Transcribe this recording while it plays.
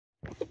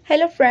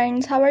Hello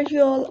friends, how are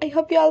you all? I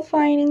hope you all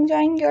fine,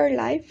 enjoying your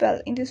life.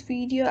 Well, in this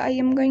video I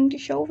am going to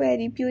show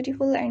very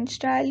beautiful and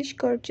stylish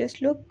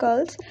gorgeous look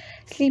girls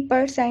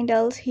slippers,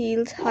 sandals,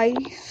 heels, high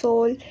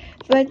sole,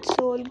 wet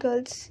sole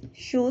girls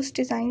shoes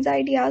designs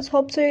ideas.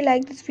 Hope so you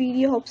like this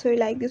video, hope so you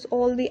like this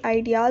all the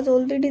ideas,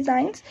 all the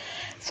designs.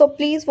 So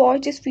please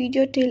watch this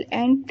video till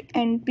end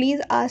and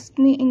please ask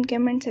me in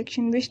comment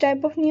section which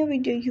type of new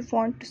video you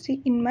want to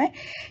see in my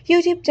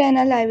YouTube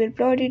channel. I will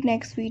upload it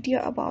next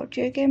video about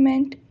your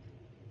comment.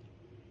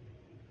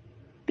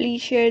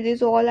 Please share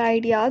these all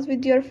ideas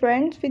with your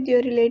friends, with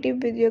your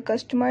relative, with your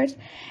customers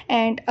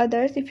and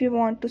others. If you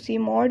want to see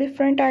more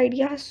different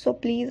ideas, so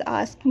please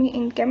ask me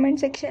in comment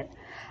section.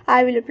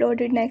 I will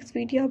upload it next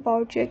video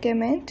about your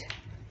comment.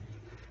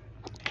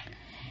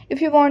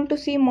 If you want to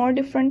see more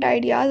different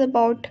ideas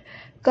about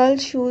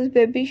girls shoes,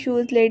 baby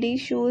shoes,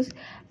 ladies shoes,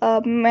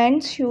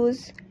 men's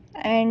shoes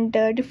and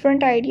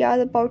different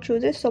ideas about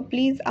shoes, so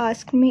please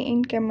ask me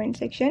in comment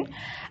section.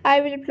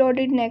 I will upload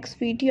it next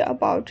video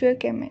about your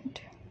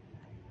comment.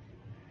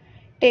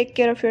 Take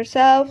care of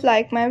yourself,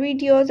 like my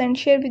videos and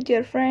share with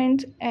your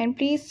friends, and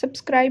please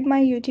subscribe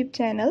my YouTube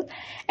channel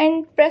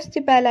and press the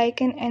bell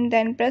icon and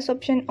then press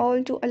option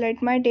all to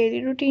alert my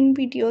daily routine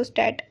videos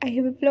that I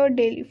have uploaded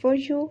daily for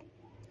you.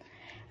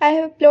 I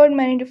have uploaded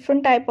many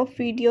different type of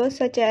videos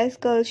such as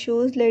girl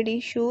shoes,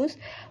 ladies shoes,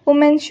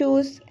 women's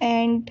shoes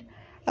and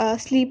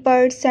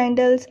slippers,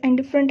 sandals and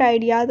different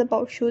ideas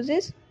about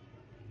shoes.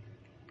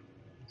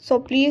 So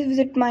please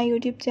visit my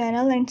YouTube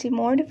channel and see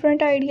more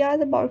different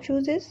ideas about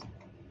shoes.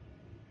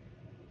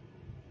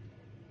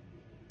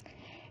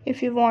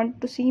 If you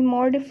want to see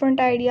more different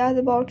ideas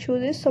about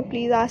shoes, so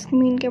please ask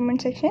me in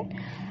comment section.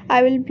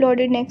 I will upload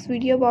it next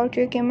video about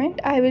your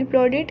comment. I will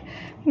upload it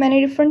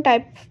many different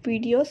type of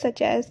videos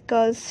such as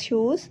girls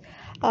shoes,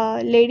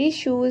 ladies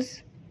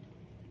shoes,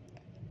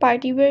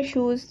 party wear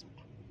shoes,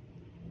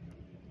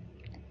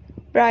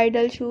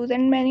 bridal shoes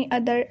and many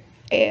other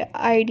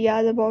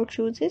ideas about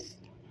shoes.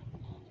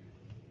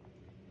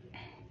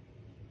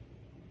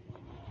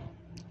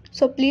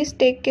 So please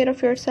take care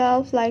of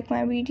yourself, like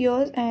my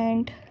videos,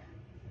 and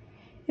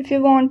if you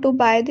want to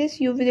buy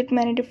this, you visit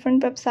many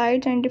different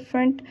websites and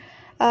different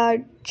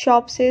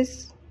shops.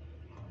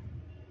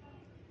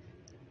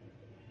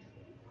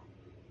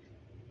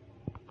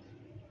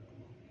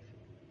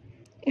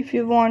 If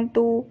you want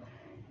to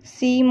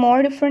see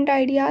more different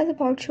ideas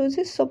about shoes,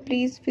 so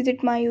please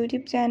visit my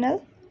YouTube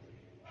channel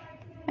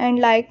and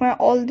like my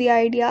all the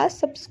ideas,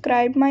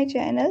 subscribe my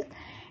channel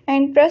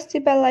and press the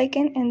bell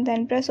icon and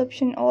then press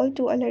option all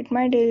to alert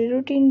my daily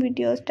routine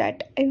videos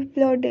that I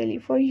upload daily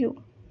for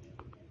you.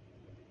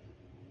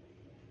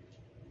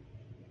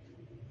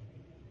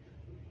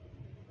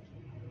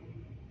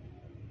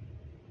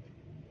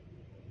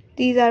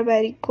 These are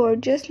very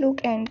gorgeous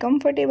look and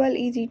comfortable,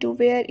 easy to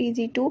wear,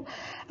 easy to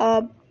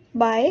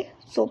buy.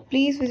 So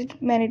please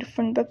visit many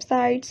different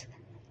websites.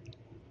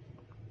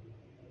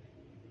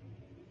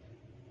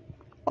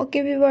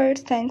 Okay viewers,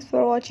 thanks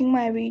for watching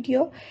my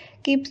video.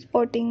 Keep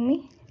supporting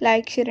me.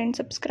 Like, share and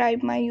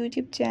subscribe my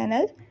YouTube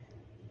channel.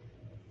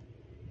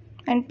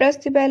 And press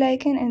the bell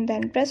icon and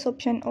then press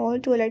option all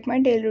to alert my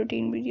daily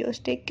routine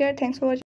videos. Take care. Thanks for watching.